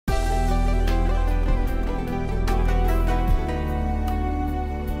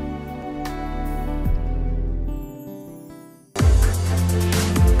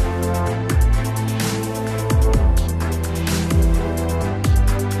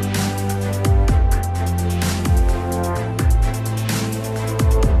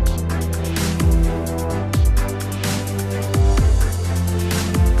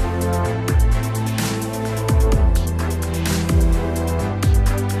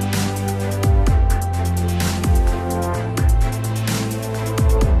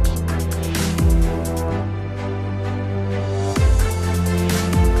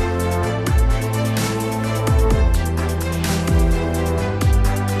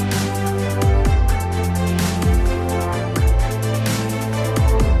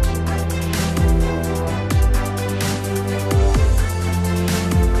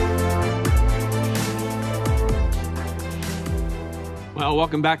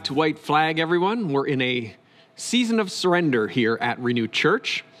welcome back to White Flag, everyone. We're in a season of surrender here at Renewed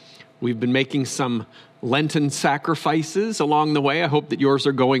Church. We've been making some Lenten sacrifices along the way. I hope that yours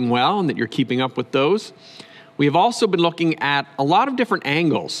are going well and that you're keeping up with those. We have also been looking at a lot of different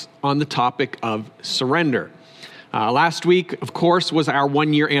angles on the topic of surrender. Last week, of course, was our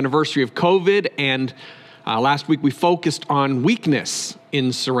 1-year anniversary of COVID, and last week we focused on weakness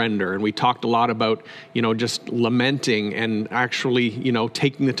in surrender, and we talked a lot about, just lamenting and actually,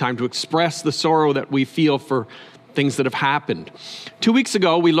 taking the time to express the sorrow that we feel for things that have happened. 2 weeks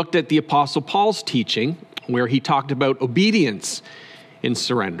ago, we looked at the Apostle Paul's teaching, where he talked about obedience in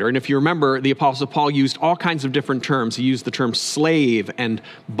surrender. And if you remember, the Apostle Paul used all kinds of different terms. He used the term slave and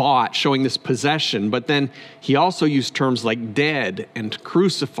bought, showing this possession. But then he also used terms like dead and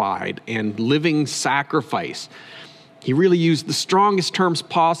crucified and living sacrifice. He really used the strongest terms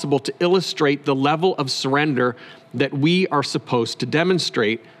possible to illustrate the level of surrender that we are supposed to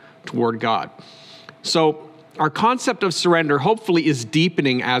demonstrate toward God. So our concept of surrender hopefully is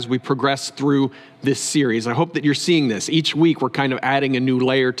deepening as we progress through this series. I hope that you're seeing this. Each week we're kind of adding a new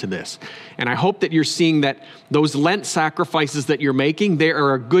layer to this. And I hope that you're seeing that those Lent sacrifices that you're making, they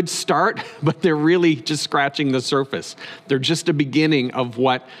are a good start, but they're really just scratching the surface. They're just a beginning of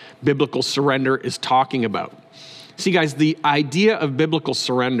what biblical surrender is talking about. See, guys, the idea of biblical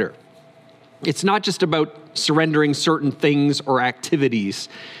surrender, it's not just about surrendering certain things or activities.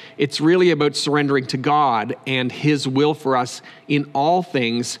 It's really about surrendering to God and His will for us in all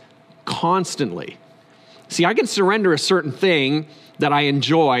things constantly. See, I can surrender a certain thing that I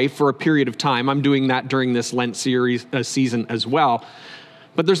enjoy for a period of time. I'm doing that during this Lent season as well.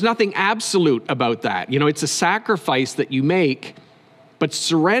 But there's nothing absolute about that. It's a sacrifice that you make, but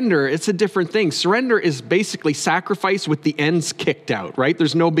surrender, it's a different thing. Surrender is basically sacrifice with the ends kicked out, right?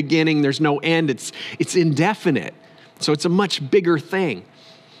 There's no beginning, there's no end. It's indefinite. So it's a much bigger thing.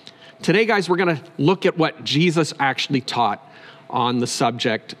 Today, guys, we're going to look at what Jesus actually taught on the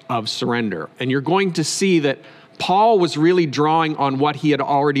subject of surrender. And you're going to see that Paul was really drawing on what he had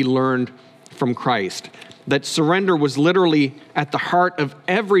already learned from Christ, that surrender was literally at the heart of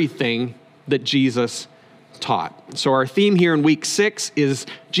everything that Jesus taught. So our theme here in week 6 is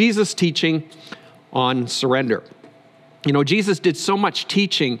Jesus teaching on surrender. Jesus did so much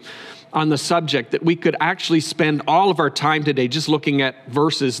teaching on the subject that we could actually spend all of our time today just looking at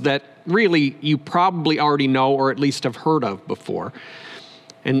verses that really you probably already know or at least have heard of before.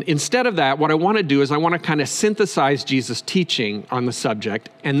 And instead of that, what I want to do is I want to kind of synthesize Jesus' teaching on the subject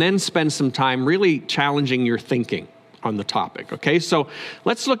and then spend some time really challenging your thinking on the topic, okay? So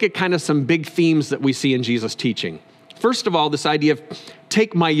let's look at kind of some big themes that we see in Jesus' teaching. First of all, this idea of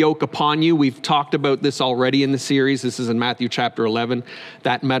take my yoke upon you. We've talked about this already in the series. This is in Matthew chapter 11,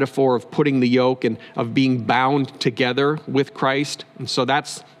 that metaphor of putting the yoke and of being bound together with Christ. And so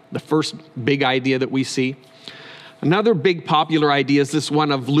that's the first big idea that we see. Another big popular idea is this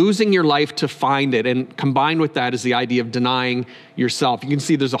one of losing your life to find it. And combined with that is the idea of denying yourself. You can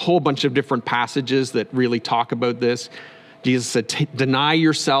see there's a whole bunch of different passages that really talk about this. Jesus said, deny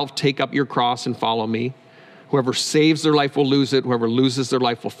yourself, take up your cross and follow me. Whoever saves their life will lose it. Whoever loses their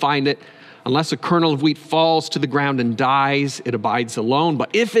life will find it. Unless a kernel of wheat falls to the ground and dies, it abides alone.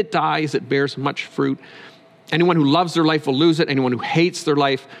 But if it dies, it bears much fruit. Anyone who loves their life will lose it. Anyone who hates their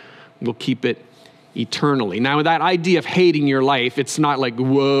life will keep it eternally. Now, that idea of hating your life, it's not like,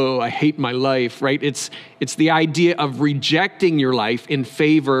 whoa, I hate my life, right? It's the idea of rejecting your life in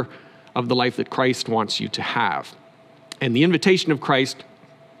favor of the life that Christ wants you to have. And the invitation of Christ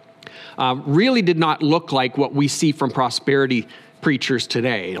really did not look like what we see from prosperity preachers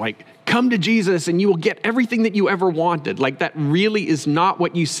today. Like, come to Jesus and you will get everything that you ever wanted. Like, that really is not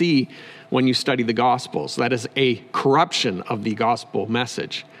what you see when you study the Gospels. That is a corruption of the gospel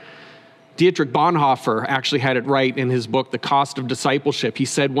message. Dietrich Bonhoeffer actually had it right in his book, The Cost of Discipleship. He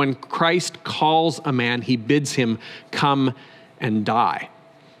said, when Christ calls a man, he bids him come and die.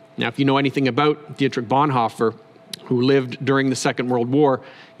 Now, if you know anything about Dietrich Bonhoeffer, who lived during the Second World War,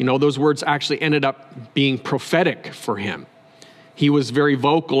 those words actually ended up being prophetic for him. He was very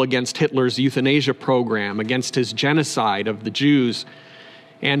vocal against Hitler's euthanasia program, against his genocide of the Jews.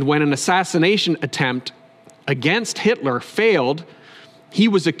 And when an assassination attempt against Hitler failed, he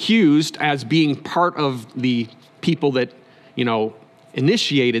was accused as being part of the people that,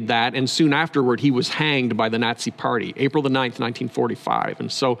 initiated that. And soon afterward, he was hanged by the Nazi Party, April the 9th, 1945. And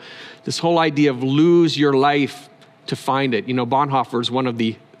so this whole idea of lose your life to find it. Bonhoeffer is one of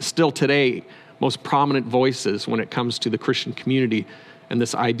the, still today, most prominent voices when it comes to the Christian community and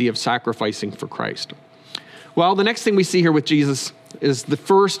this idea of sacrificing for Christ. Well, the next thing we see here with Jesus is the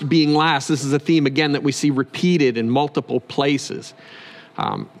first being last. This is a theme, again, that we see repeated in multiple places.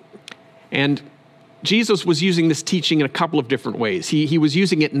 And Jesus was using this teaching in a couple of different ways. He was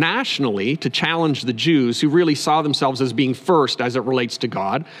using it nationally to challenge the Jews who really saw themselves as being first as it relates to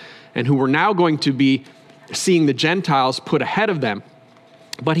God, and who were now going to be seeing the Gentiles put ahead of them.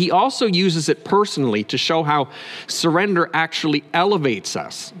 But he also uses it personally to show how surrender actually elevates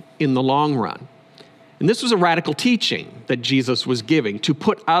us in the long run. And this was a radical teaching that Jesus was giving, to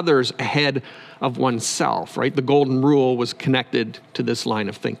put others ahead of oneself, right? The golden rule was connected to this line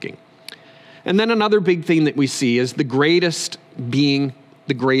of thinking. And then another big thing that we see is the greatest being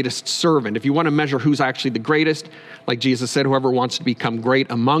the greatest servant. If you want to measure who's actually the greatest, like Jesus said, whoever wants to become great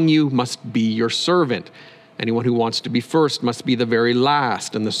among you must be your servant. Anyone who wants to be first must be the very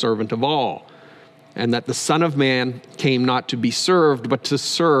last and the servant of all. And that the Son of Man came not to be served, but to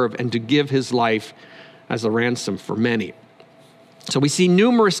serve and to give his life as a ransom for many. So we see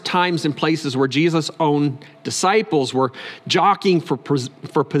numerous times and places where Jesus' own disciples were jockeying for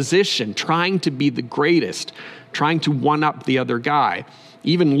position, trying to be the greatest, trying to one-up the other guy,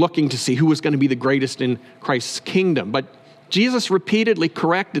 even looking to see who was going to be the greatest in Christ's kingdom. But Jesus repeatedly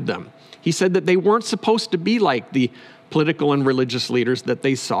corrected them. He said that they weren't supposed to be like the political and religious leaders that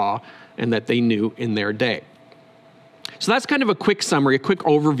they saw and that they knew in their day. So that's kind of a quick summary, a quick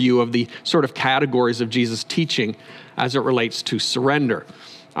overview of the sort of categories of Jesus' teaching as it relates to surrender.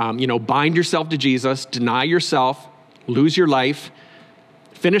 Bind yourself to Jesus, deny yourself, lose your life,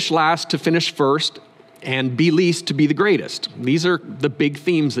 finish last to finish first, and be least to be the greatest. These are the big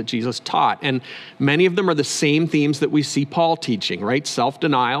themes that Jesus taught. And many of them are the same themes that we see Paul teaching, right?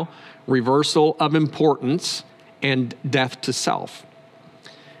 Self-denial, reversal of importance, and death to self.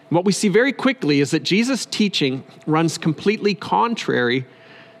 What we see very quickly is that Jesus' teaching runs completely contrary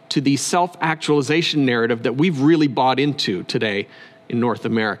to the self-actualization narrative that we've really bought into today in North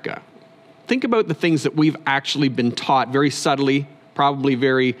America. Think about the things that we've actually been taught very subtly, probably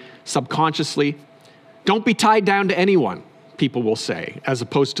very subconsciously. Don't be tied down to anyone, people will say, as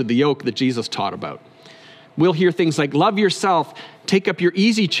opposed to the yoke that Jesus taught about. We'll hear things like, love yourself, take up your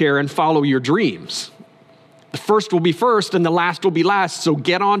easy chair and follow your dreams. The first will be first and the last will be last, so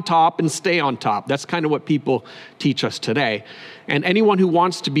get on top and stay on top. That's kind of what people teach us today. And anyone who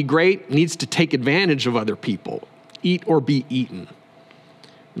wants to be great needs to take advantage of other people, eat or be eaten.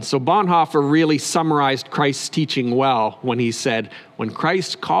 And so Bonhoeffer really summarized Christ's teaching well when he said, when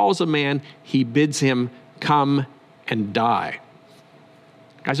Christ calls a man, he bids him come and die.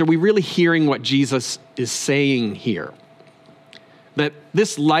 Guys, are we really hearing what Jesus is saying here? That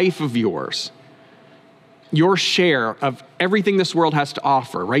this life of yours, your share of everything this world has to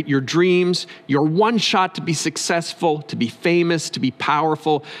offer, right? Your dreams, your one shot to be successful, to be famous, to be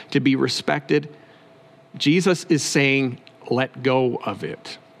powerful, to be respected. Jesus is saying, let go of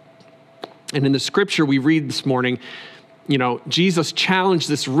it. And in the scripture we read this morning, Jesus challenged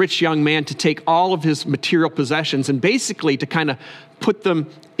this rich young man to take all of his material possessions and basically to kind of put them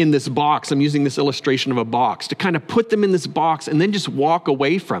in this box. I'm using this illustration of a box, to kind of put them in this box and then just walk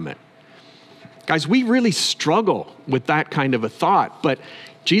away from it. Guys, we really struggle with that kind of a thought, but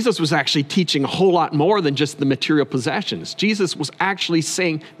Jesus was actually teaching a whole lot more than just the material possessions. Jesus was actually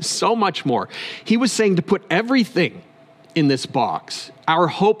saying so much more. He was saying to put everything in this box: our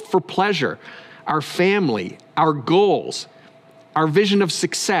hope for pleasure, our family, our goals, our vision of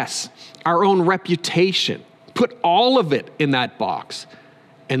success, our own reputation. Put all of it in that box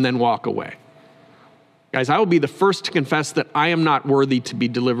and then walk away. Guys, I will be the first to confess that I am not worthy to be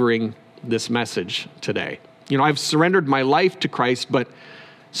delivering this message today. I've surrendered my life to Christ, but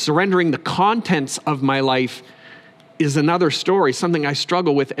surrendering the contents of my life is another story, something I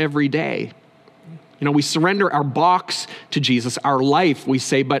struggle with every day. We surrender our box to Jesus, our life, we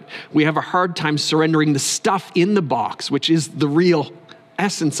say, but we have a hard time surrendering the stuff in the box, which is the real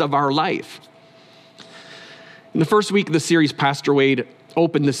essence of our life. In the first week of the series, Pastor Wade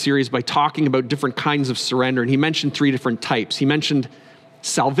opened the series by talking about different kinds of surrender, and he mentioned 3 different types. He mentioned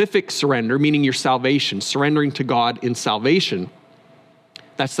salvific surrender, meaning your salvation, surrendering to God in salvation.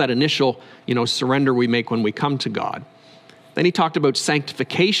 That's that initial, surrender we make when we come to God. Then he talked about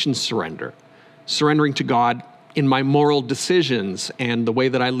sanctification surrender, surrendering to God in my moral decisions and the way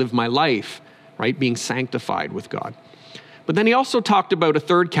that I live my life, right? Being sanctified with God. But then he also talked about a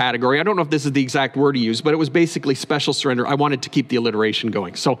third category. I don't know if this is the exact word he used, but it was basically special surrender. I wanted to keep the alliteration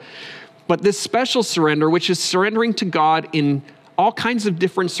going. But this special surrender, which is surrendering to God in all kinds of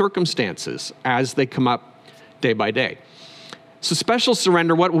different circumstances as they come up day by day. So special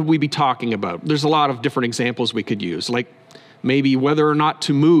surrender, what would we be talking about? There's a lot of different examples we could use, like maybe whether or not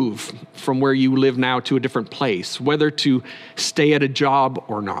to move from where you live now to a different place, whether to stay at a job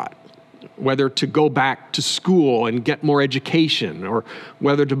or not, whether to go back to school and get more education, or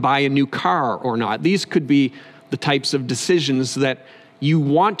whether to buy a new car or not. These could be the types of decisions that you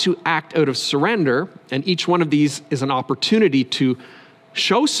want to act out of surrender, and each one of these is an opportunity to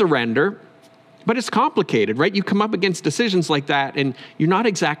show surrender, but it's complicated, right? You come up against decisions like that, and you're not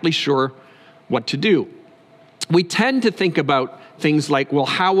exactly sure what to do. We tend to think about things like, well,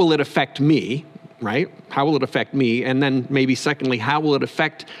 how will it affect me, right? How will it affect me? And then maybe secondly, how will it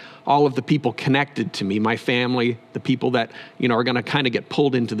affect all of the people connected to me, my family, the people that, are going to kind of get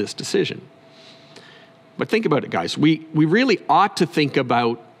pulled into this decision. But think about it, guys. We really ought to think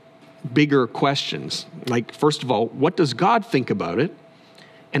about bigger questions. Like, first of all, what does God think about it?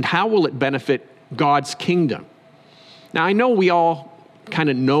 And how will it benefit God's kingdom? Now, I know we all kind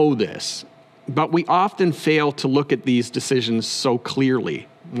of know this, but we often fail to look at these decisions so clearly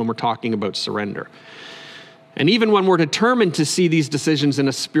when we're talking about surrender. And even when we're determined to see these decisions in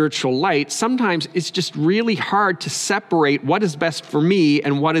a spiritual light, sometimes it's just really hard to separate what is best for me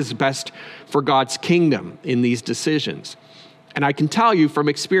and what is best for God's kingdom in these decisions. And I can tell you from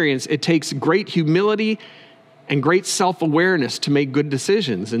experience, it takes great humility and great self-awareness to make good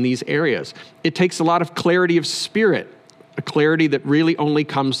decisions in these areas. It takes a lot of clarity of spirit, a clarity that really only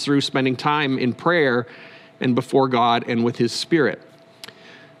comes through spending time in prayer and before God and with his Spirit.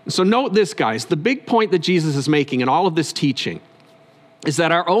 So note this, guys. The big point that Jesus is making in all of this teaching is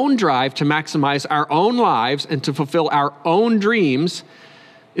that our own drive to maximize our own lives and to fulfill our own dreams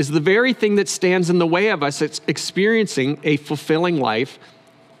is the very thing that stands in the way of us experiencing a fulfilling life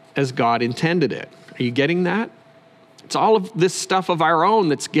as God intended it. Are you getting that? It's all of this stuff of our own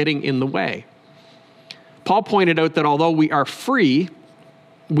that's getting in the way. Paul pointed out that although we are free,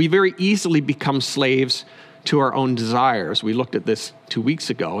 we very easily become slaves to our own desires. We looked at this 2 weeks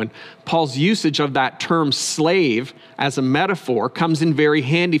ago, and Paul's usage of that term slave as a metaphor comes in very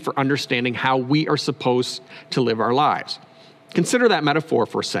handy for understanding how we are supposed to live our lives. Consider that metaphor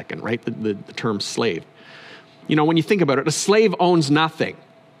for a second, right? The term slave. When you think about it, a slave owns nothing,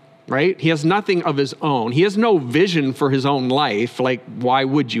 right? He has nothing of his own. He has no vision for his own life. Like, why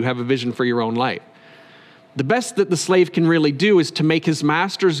would you have a vision for your own life? The best that the slave can really do is to make his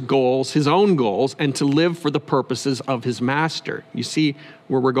master's goals his own goals and to live for the purposes of his master. You see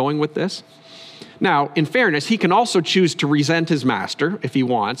where we're going with this? Now, in fairness, he can also choose to resent his master if he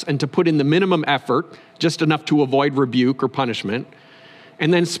wants and to put in the minimum effort, just enough to avoid rebuke or punishment,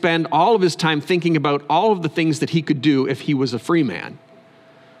 and then spend all of his time thinking about all of the things that he could do if he was a free man.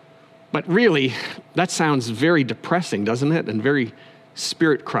 But really, that sounds very depressing, doesn't it? And very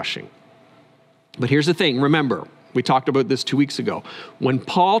spirit-crushing. But here's the thing. Remember, we talked about this 2 weeks ago. When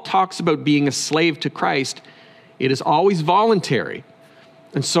Paul talks about being a slave to Christ, it is always voluntary.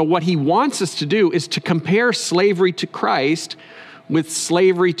 And so what he wants us to do is to compare slavery to Christ with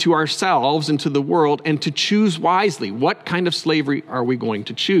slavery to ourselves and to the world, and to choose wisely. What kind of slavery are we going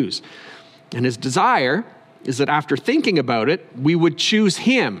to choose? And his desire is that after thinking about it, we would choose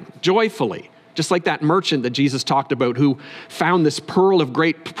him joyfully. Just like that merchant that Jesus talked about who found this pearl of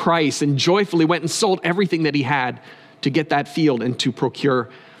great price and joyfully went and sold everything that he had to get that field and to procure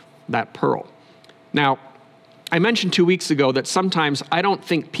that pearl. Now, I mentioned 2 weeks ago that sometimes I don't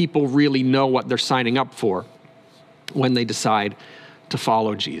think people really know what they're signing up for when they decide to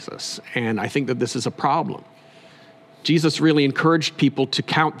follow Jesus. And I think that this is a problem. Jesus really encouraged people to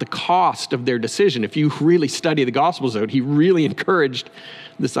count the cost of their decision. If you really study the Gospels out, he really encouraged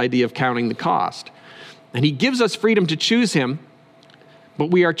this idea of counting the cost. And he gives us freedom to choose him, but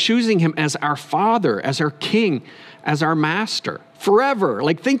we are choosing him as our Father, as our King, as our Master, forever.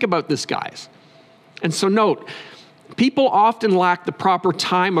 Like, think about this, guys. And so note, people often lack the proper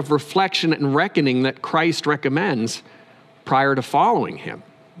time of reflection and reckoning that Christ recommends prior to following him.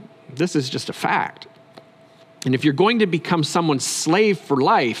 This is just a fact. And if you're going to become someone's slave for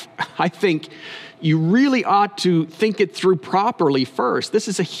life, I think you really ought to think it through properly first. This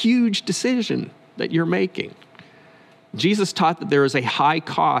is a huge decision that you're making. Jesus taught that there is a high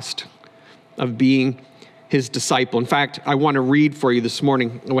cost of being his disciple. In fact, I want to read for you this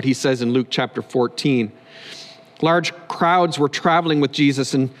morning what he says in Luke chapter 14. Large crowds were traveling with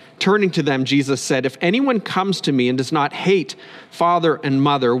Jesus, and turning to them, Jesus said, "If anyone comes to me and does not hate father and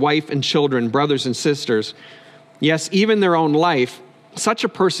mother, wife and children, brothers and sisters, yes, even their own life, such a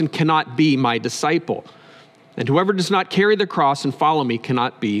person cannot be my disciple. And whoever does not carry the cross and follow me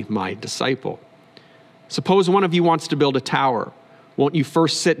cannot be my disciple. Suppose one of you wants to build a tower. Won't you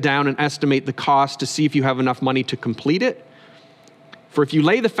first sit down and estimate the cost to see if you have enough money to complete it? For if you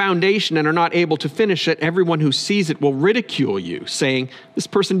lay the foundation and are not able to finish it, everyone who sees it will ridicule you, saying, 'This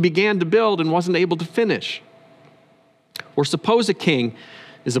person began to build and wasn't able to finish.' Or suppose a king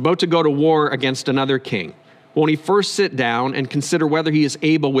is about to go to war against another king, won't he first sit down and consider whether he is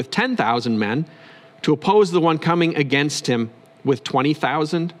able with 10,000 men to oppose the one coming against him with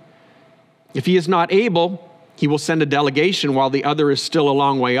 20,000? If he is not able, he will send a delegation while the other is still a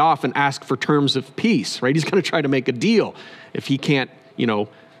long way off and ask for terms of peace, right? He's going to try to make a deal if he can't,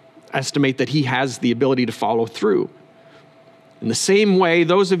 estimate that he has the ability to follow through. In the same way,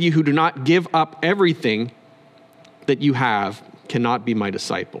 those of you who do not give up everything that you have cannot be my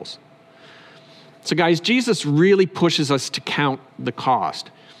disciples. So guys, Jesus really pushes us to count the cost.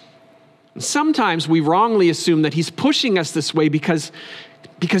 Sometimes we wrongly assume that he's pushing us this way because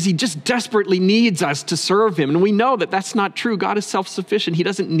he just desperately needs us to serve him. And we know that that's not true. God is self-sufficient. He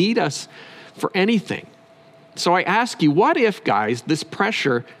doesn't need us for anything. So I ask you, what if, guys, this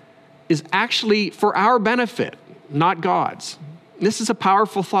pressure is actually for our benefit, not God's? This is a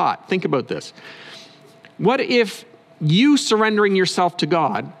powerful thought. Think about this. What if you surrendering yourself to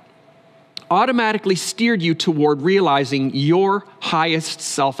God automatically steered you toward realizing your highest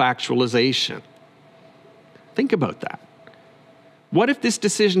self-actualization? Think about that. What if this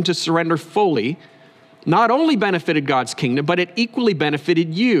decision to surrender fully not only benefited God's kingdom, but it equally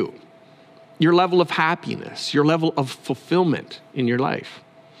benefited you, your level of happiness, your level of fulfillment in your life?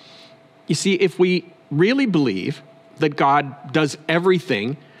 You see, if we really believe that God does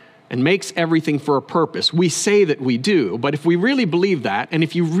everything and makes everything for a purpose, we say that we do, but if we really believe that, and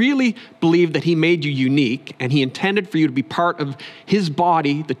if you really believe that he made you unique and he intended for you to be part of his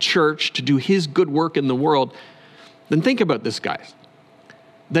body, the church, to do his good work in the world, then think about this, guys.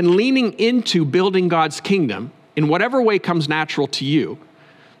 Then leaning into building God's kingdom in whatever way comes natural to you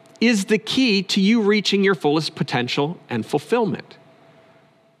is the key to you reaching your fullest potential and fulfillment.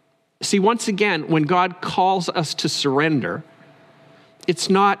 See, once again, when God calls us to surrender, it's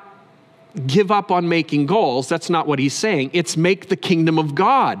not give up on making goals. That's not what he's saying. It's make the kingdom of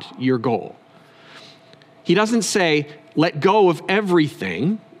God your goal. He doesn't say, let go of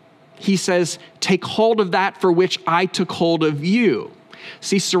everything. He says, take hold of that for which I took hold of you.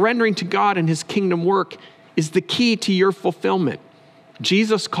 See, surrendering to God and his kingdom work is the key to your fulfillment.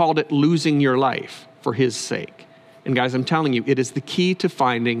 Jesus called it losing your life for his sake. And guys, I'm telling you, it is the key to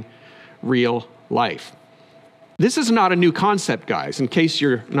finding real life. This is not a new concept, guys, in case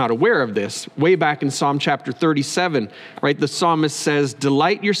you're not aware of this. Way back in Psalm chapter 37, right, the psalmist says,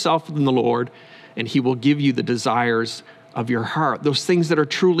 delight yourself in the Lord, and he will give you the desires of your heart, those things that are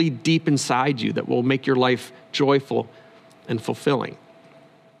truly deep inside you that will make your life joyful and fulfilling.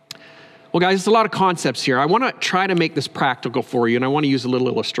 Well, guys, there's a lot of concepts here. I want to try to make this practical for you, and I want to use a little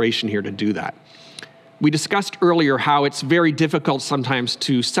illustration here to do that. We discussed earlier how it's very difficult sometimes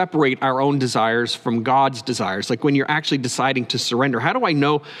to separate our own desires from God's desires. Like when you're actually deciding to surrender, how do I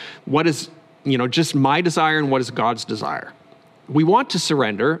know what is, just my desire and what is God's desire? We want to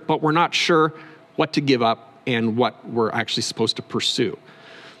surrender, but we're not sure what to give up and what we're actually supposed to pursue.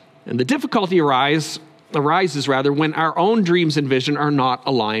 And the difficulty arises when our own dreams and vision are not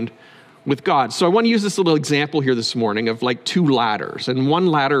aligned with God. So I want to use this little example here this morning of like two ladders. And one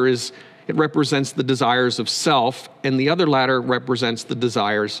ladder it represents the desires of self, and the other ladder represents the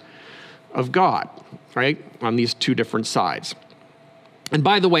desires of God, right? On these two different sides. And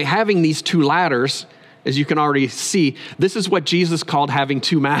by the way, having these two ladders, as you can already see, this is what Jesus called having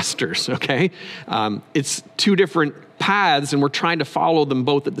two masters, okay? It's two different paths, and we're trying to follow them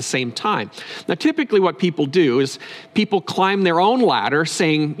both at the same time. Now, typically what people do is people climb their own ladder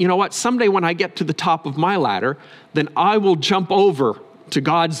saying, you know what, someday when I get to the top of my ladder, then I will jump over to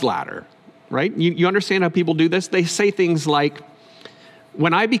God's ladder, right? You understand how people do this? They say things like,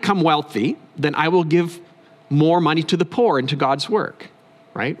 when I become wealthy, then I will give more money to the poor and to God's work,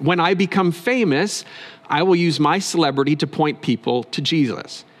 right? When I become famous, I will use my celebrity to point people to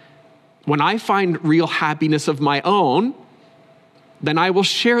Jesus. When I find real happiness of my own, then I will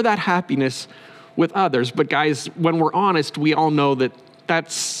share that happiness with others. But guys, when we're honest, we all know that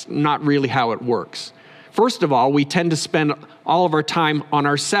that's not really how it works. First of all, we tend to spend all of our time on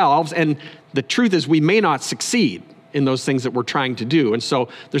ourselves, and the truth is we may not succeed in those things that we're trying to do, and so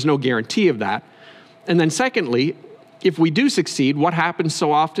there's no guarantee of that. And then secondly, if we do succeed, what happens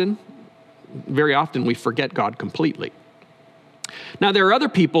so often? Very often we forget God completely. Now, there are other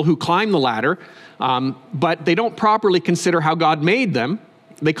people who climb the ladder, but they don't properly consider how God made them.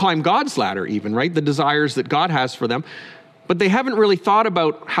 They climb God's ladder even, right? The desires that God has for them. But they haven't really thought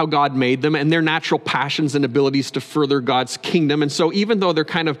about how God made them and their natural passions and abilities to further God's kingdom. And so even though they're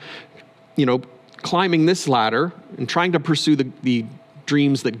kind of, climbing this ladder and trying to pursue the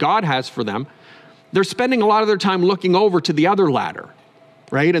dreams that God has for them, they're spending a lot of their time looking over to the other ladder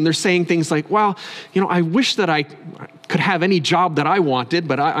right? And they're saying things like, well, I wish that I could have any job that I wanted,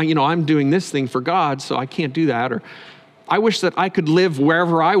 but I'm doing this thing for God, so I can't do that. Or I wish that I could live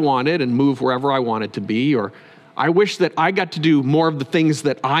wherever I wanted and move wherever I wanted to be. Or I wish that I got to do more of the things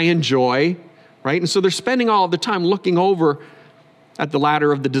that I enjoy, right? And so they're spending all of the time looking over at the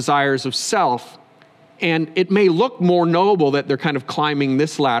ladder of the desires of self. And it may look more noble that they're kind of climbing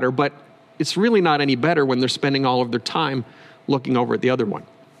this ladder, but it's really not any better when they're spending all of their time looking over at the other one.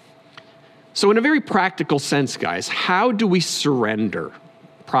 So in a very practical sense, guys, how do we surrender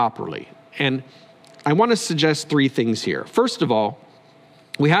properly? And I want to suggest three things here. First of all,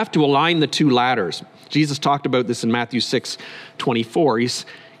 we have to align the two ladders. Jesus talked about this in Matthew 6:24.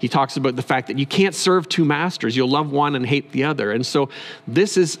 He talks about the fact that you can't serve two masters. You'll love one and hate the other. And so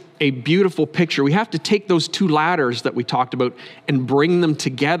this is a beautiful picture. We have to take those two ladders that we talked about and bring them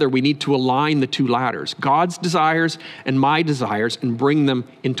together. We need to align the two ladders, God's desires and my desires, and bring them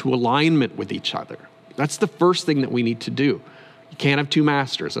into alignment with each other. That's the first thing that we need to do. You can't have two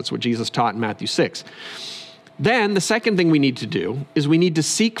masters. That's what Jesus taught in Matthew 6. Then the second thing we need to do is we need to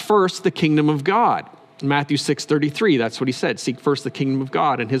seek first the kingdom of God. In Matthew 6:33, that's what he said. Seek first the kingdom of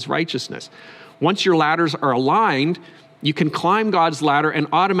God and his righteousness. Once your ladders are aligned, you can climb God's ladder and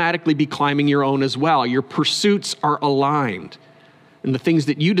automatically be climbing your own as well. Your pursuits are aligned. And the things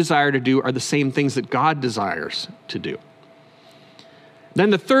that you desire to do are the same things that God desires to do.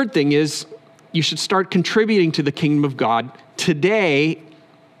 Then the third thing is you should start contributing to the kingdom of God today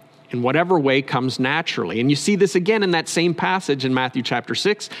in whatever way comes naturally. And you see this again in that same passage in Matthew chapter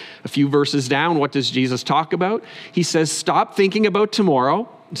 6, a few verses down. What does Jesus talk about? He says, stop thinking about tomorrow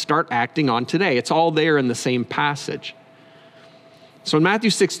and start acting on today. It's all there in the same passage. So in Matthew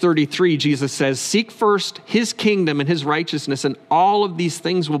 6:33, Jesus says, seek first his kingdom and his righteousness, and all of these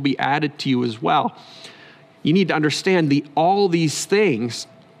things will be added to you as well. You need to understand all these things,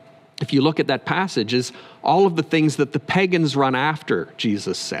 if you look at that passage, is all of the things that the pagans run after,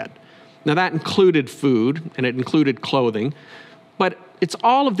 Jesus said. Now that included food and it included clothing, but it's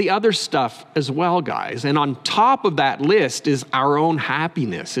all of the other stuff as well, guys. And on top of that list is our own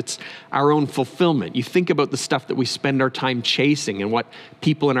happiness. It's our own fulfillment. You think about the stuff that we spend our time chasing and what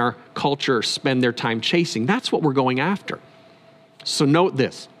people in our culture spend their time chasing. That's what we're going after. So note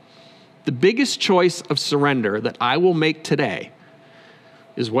this. The biggest choice of surrender that I will make today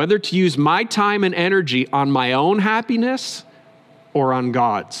is whether to use my time and energy on my own happiness or on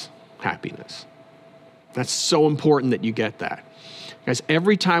God's happiness. That's so important that you get that. Guys,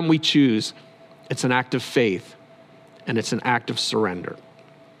 every time we choose, it's an act of faith and it's an act of surrender.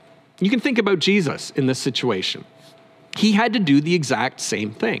 You can think about Jesus in this situation. He had to do the exact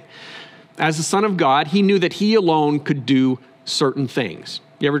same thing. As the Son of God, he knew that he alone could do certain things.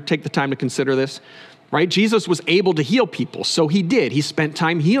 You ever take the time to consider this? Right? Jesus was able to heal people, so he did. He spent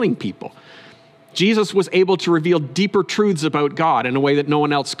time healing people. Jesus was able to reveal deeper truths about God in a way that no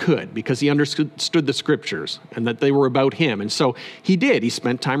one else could because he understood the scriptures and that they were about him. And so he did. He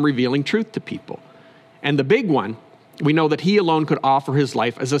spent time revealing truth to people. And the big one, we know that he alone could offer his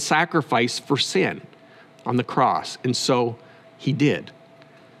life as a sacrifice for sin on the cross. And so he did.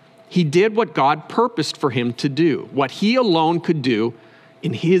 He did what God purposed for him to do, what he alone could do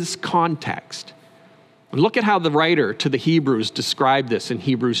in his context. And look at how the writer to the Hebrews described this in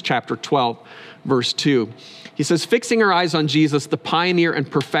Hebrews chapter 12, verse 2. He says, fixing our eyes on Jesus, the pioneer and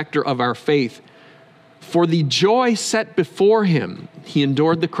perfecter of our faith, for the joy set before him, he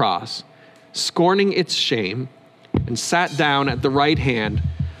endured the cross, scorning its shame, and sat down at the right hand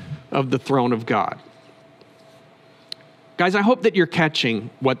of the throne of God. Guys, I hope that you're catching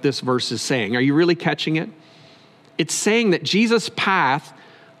what this verse is saying. Are you really catching it? It's saying that Jesus' path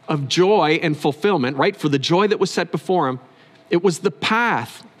of joy and fulfillment, right, for the joy that was set before him, it was the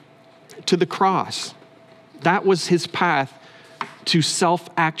path to the cross. That was his path to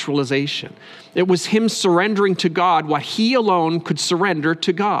self-actualization. It was him surrendering to God what he alone could surrender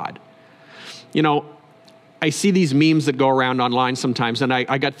to God. You know, I see these memes that go around online sometimes, and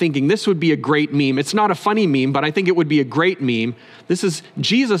I got thinking this would be a great meme. It's not a funny meme, but I think it would be a great meme. This is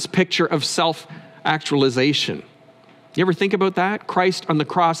Jesus' picture of self-actualization. You ever think about that? Christ on the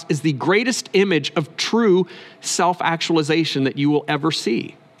cross is the greatest image of true self-actualization that you will ever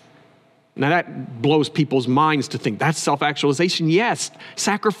see. Now that blows people's minds to think that's self-actualization. Yes,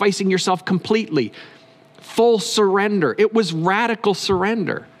 sacrificing yourself completely, full surrender. It was radical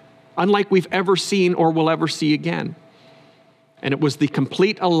surrender, unlike we've ever seen or will ever see again. And it was the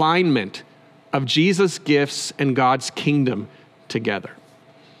complete alignment of Jesus' gifts and God's kingdom together.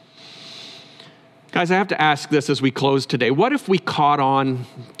 Guys, I have to ask this as we close today. What if we caught on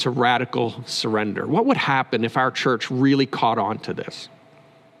to radical surrender? What would happen if our church really caught on to this?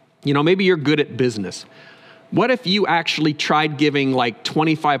 Maybe you're good at business. What if you actually tried giving like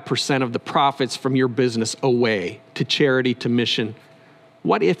 25% of the profits from your business away to charity, to mission?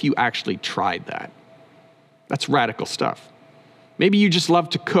 What if you actually tried that? That's radical stuff. Maybe you just love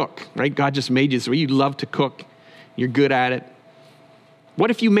to cook, right? God just made you so you love to cook. You're good at it. What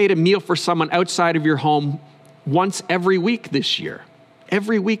if you made a meal for someone outside of your home once every week this year?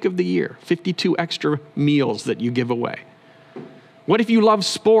 Every week of the year, 52 extra meals that you give away. What if you love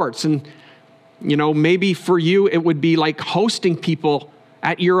sports and, maybe for you it would be like hosting people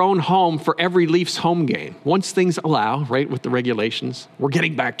at your own home for every Leafs home game, once things allow, right, with the regulations. We're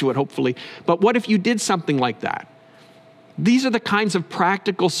getting back to it, hopefully. But what if you did something like that? These are the kinds of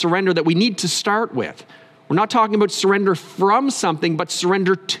practical surrender that we need to start with. We're not talking about surrender from something, but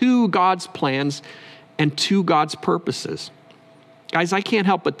surrender to God's plans and to God's purposes. Guys, I can't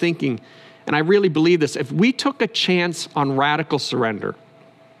help but thinking, and I really believe this, if we took a chance on radical surrender,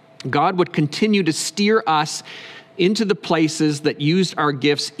 God would continue to steer us into the places that used our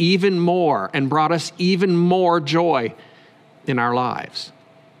gifts even more and brought us even more joy in our lives.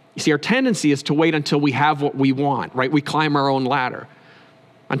 You see, our tendency is to wait until we have what we want, right? We climb our own ladder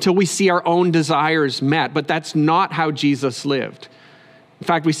until we see our own desires met, but that's not how Jesus lived. In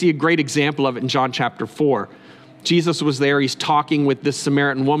fact, we see a great example of it in John chapter 4. Jesus was there, he's talking with this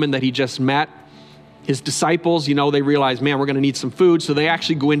Samaritan woman that he just met. His disciples, they realize, man, we're going to need some food, so they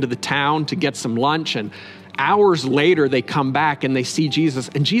actually go into the town to get some lunch, and hours later they come back and they see Jesus,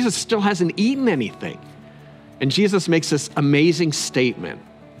 and Jesus still hasn't eaten anything. And Jesus makes this amazing statement.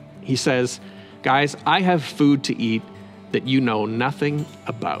 He says, guys, I have food to eat that you know nothing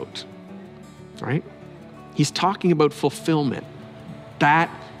about, right? He's talking about fulfillment.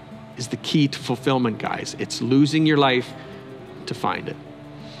 That is the key to fulfillment, guys. It's losing your life to find it.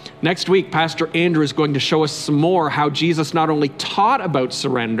 Next week, Pastor Andrew is going to show us some more how Jesus not only taught about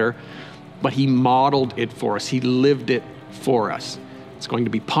surrender, but he modeled it for us. He lived it for us. It's going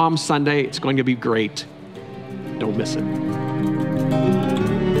to be Palm Sunday. It's going to be great. Don't miss it.